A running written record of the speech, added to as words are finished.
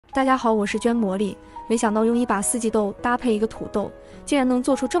大家好，我是娟魔力。没想到用一把四季豆搭配一个土豆，竟然能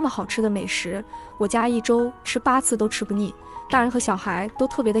做出这么好吃的美食。我家一周吃8次都吃不腻，大人和小孩都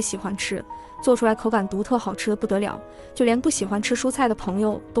特别的喜欢吃，做出来口感独特，好吃的不得了。就连不喜欢吃蔬菜的朋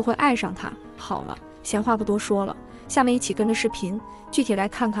友都会爱上它。好了，闲话不多说了，下面一起跟着视频，具体来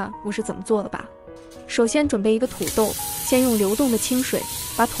看看我是怎么做的吧。首先准备一个土豆，先用流动的清水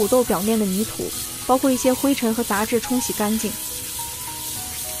把土豆表面的泥土，包括一些灰尘和杂质冲洗干净。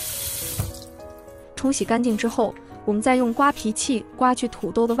冲洗干净之后，我们再用刮皮器刮去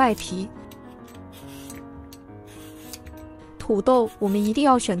土豆的外皮。土豆我们一定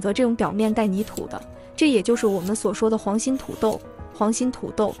要选择这种表面带泥土的，这也就是我们所说的黄心土豆。黄心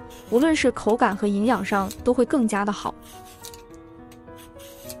土豆无论是口感和营养上都会更加的好。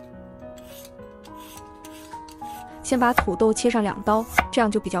先把土豆切上2刀，这样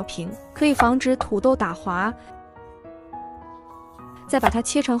就比较平，可以防止土豆打滑。再把它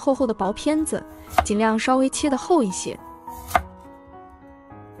切成厚厚的薄片子，尽量稍微切得厚一些。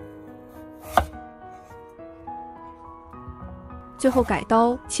最后改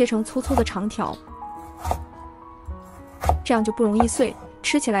刀切成粗粗的长条，这样就不容易碎，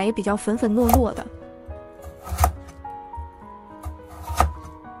吃起来也比较粉粉糯糯的。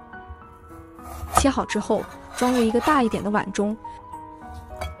切好之后，装入一个大一点的碗中，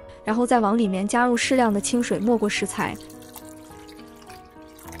然后再往里面加入适量的清水没过食材。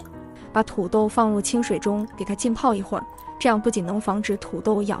把土豆放入清水中，给它浸泡一会儿，这样不仅能防止土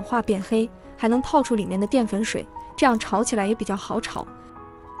豆氧化变黑，还能泡出里面的淀粉水，这样炒起来也比较好炒。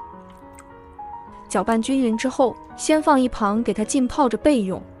搅拌均匀之后，先放一旁给它浸泡着备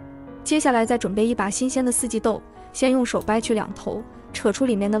用。接下来再准备一把新鲜的四季豆，先用手掰去2头，扯出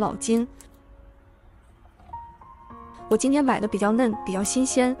里面的老筋。我今天买的比较嫩，比较新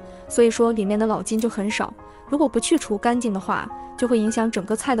鲜，所以说里面的老筋就很少。如果不去除干净的话，就会影响整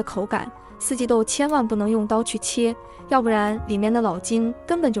个菜的口感。四季豆千万不能用刀去切，要不然里面的老筋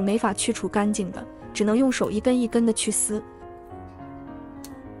根本就没法去除干净的，只能用手一根一根的去撕。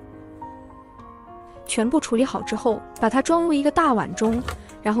全部处理好之后，把它装入一个大碗中，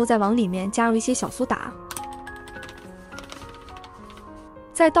然后再往里面加入一些小苏打，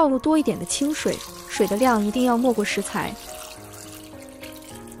再倒入多一点的清水，水的量一定要没过食材。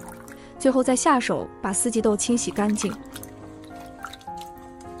最后再下手把四季豆清洗干净。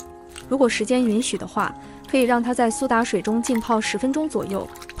如果时间允许的话，可以让它在苏打水中浸泡10分钟左右，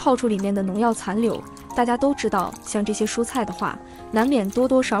泡出里面的农药残留。大家都知道，像这些蔬菜的话，难免多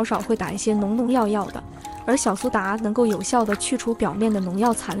多少少会打一些农药的，而小苏打能够有效的去除表面的农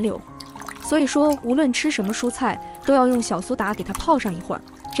药残留。所以说，无论吃什么蔬菜，都要用小苏打给它泡上一会儿，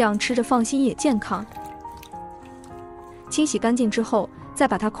这样吃着放心也健康。清洗干净之后，再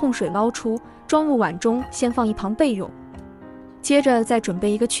把它控水捞出，装入碗中，先放一旁备用。接着再准备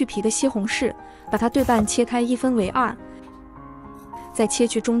一个去皮的西红柿，把它对半切开，1分为2，再切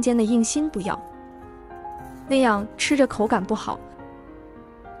去中间的硬心不要，那样吃着口感不好。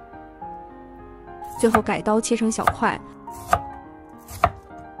最后改刀切成小块，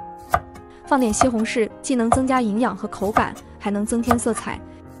放点西红柿，既能增加营养和口感，还能增添色彩。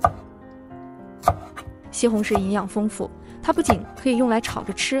西红柿营养丰富，它不仅可以用来炒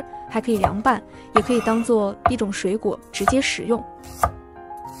着吃，还可以凉拌，也可以当做一种水果直接食用。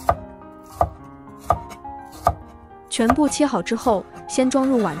全部切好之后，先装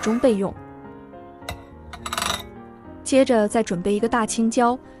入碗中备用。接着再准备一个大青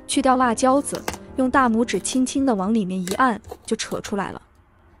椒，去掉辣椒子，用大拇指轻轻地往里面一按，就扯出来了。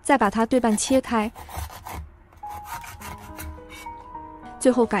再把它对半切开，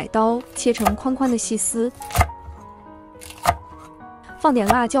最后改刀切成宽宽的细丝。放点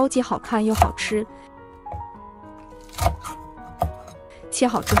辣椒，既好看又好吃。切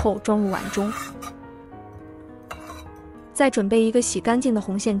好之后装入碗中，再准备一个洗干净的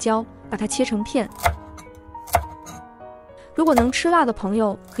红线椒，把它切成片。如果能吃辣的朋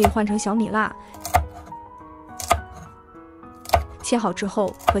友，可以换成小米辣。切好之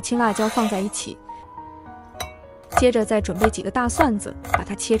后和青辣椒放在一起，接着再准备几个大蒜子，把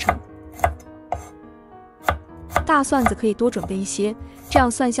它切成。大蒜子可以多准备一些，这样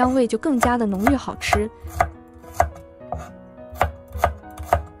蒜香味就更加的浓郁好吃。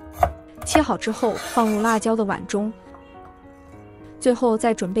切好之后放入辣椒的碗中，最后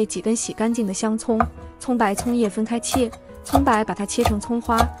再准备几根洗干净的香葱，葱白葱叶分开切，葱白把它切成葱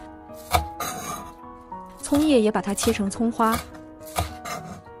花，葱叶也把它切成葱花。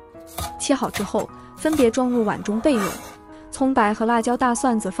切好之后分别装入碗中备用，葱白和辣椒大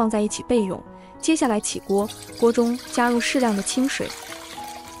蒜子放在一起备用。接下来起锅，锅中加入适量的清水，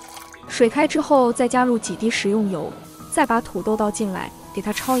水开之后再加入几滴食用油，再把土豆倒进来，给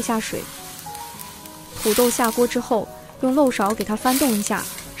它焯一下水。土豆下锅之后，用漏勺给它翻动一下，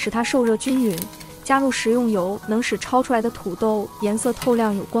使它受热均匀。加入食用油，能使焯出来的土豆颜色透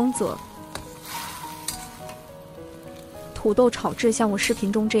亮有光泽。土豆炒至像我视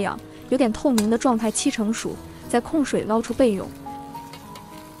频中这样有点透明的状态7成熟，再控水捞出备用。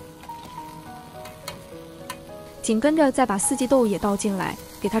紧跟着再把四季豆也倒进来，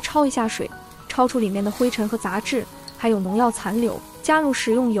给它焯一下水，焯出里面的灰尘和杂质，还有农药残留。加入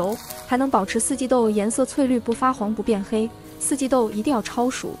食用油，还能保持四季豆颜色翠绿，不发黄不变黑。四季豆一定要焯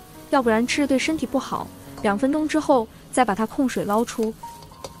熟，要不然吃对身体不好。2分钟之后再把它控水捞出，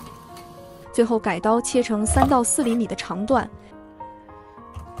最后改刀切成3到4厘米的长段。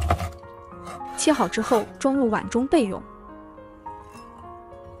切好之后装入碗中备用。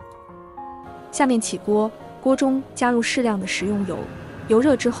下面起锅，锅中加入适量的食用油，油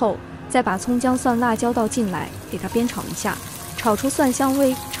热之后再把葱姜蒜辣椒倒进来，给它煸炒一下，炒出蒜香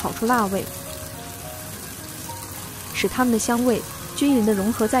味，炒出辣味，使它们的香味均匀地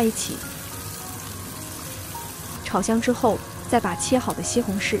融合在一起。炒香之后再把切好的西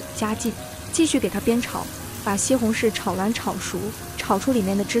红柿加进，继续给它煸炒，把西红柿炒软炒熟，炒出里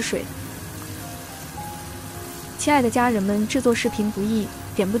面的汁水。亲爱的家人们，制作视频不易，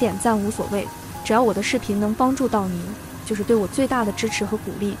点不点赞无所谓，只要我的视频能帮助到您，就是对我最大的支持和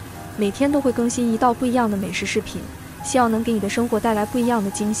鼓励。每天都会更新1道不一样的美食视频，希望能给你的生活带来不一样的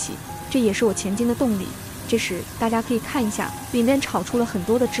惊喜，这也是我前进的动力。这时大家可以看一下，里面炒出了很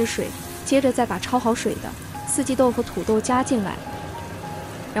多的汁水，接着再把焯好水的四季豆和土豆加进来，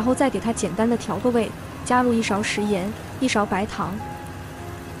然后再给它简单的调个味，加入1勺食盐，1勺白糖，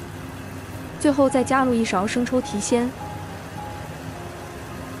最后再加入1勺生抽提鲜，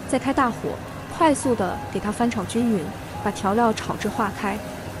再开大火，快速的给它翻炒均匀，把调料炒至化开，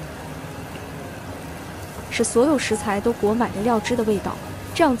使所有食材都裹满着料汁的味道，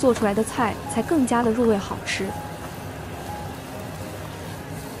这样做出来的菜才更加的入味好吃。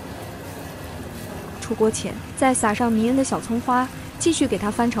出锅前再撒上迷人的小葱花，继续给它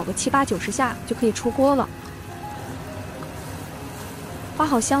翻炒个7、8、90下就可以出锅了。花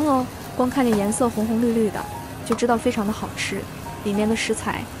好香哦，光看着颜色红红绿绿的，就知道非常的好吃。里面的食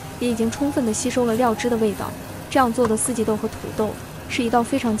材也已经充分的吸收了料汁的味道。这样做的四季豆和土豆是一道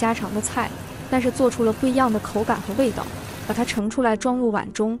非常家常的菜，但是做出了不一样的口感和味道。把它盛出来装入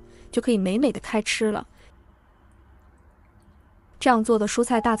碗中，就可以美美的开吃了。这样做的蔬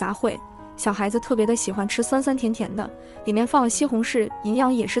菜大杂烩，小孩子特别的喜欢吃，酸酸甜甜的，里面放了西红柿，营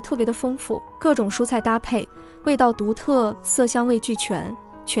养也是特别的丰富，各种蔬菜搭配，味道独特，色香味俱全，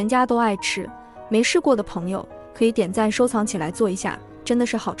全家都爱吃。没试过的朋友可以点赞收藏起来做一下，真的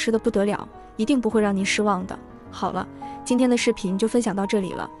是好吃的不得了，一定不会让您失望的。好了，今天的视频就分享到这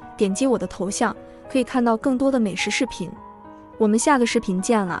里了，点击我的头像可以看到更多的美食视频，我们下个视频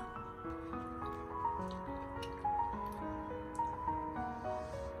见了。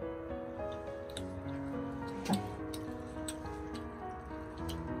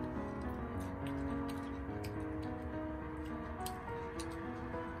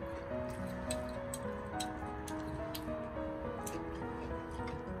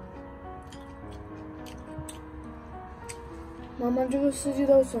妈妈，这个四季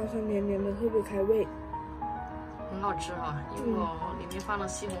豆酸酸甜甜的，特别开胃，很好吃哈，因为我里面放了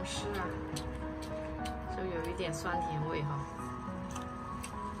西红柿啊，就有一点酸甜味哈。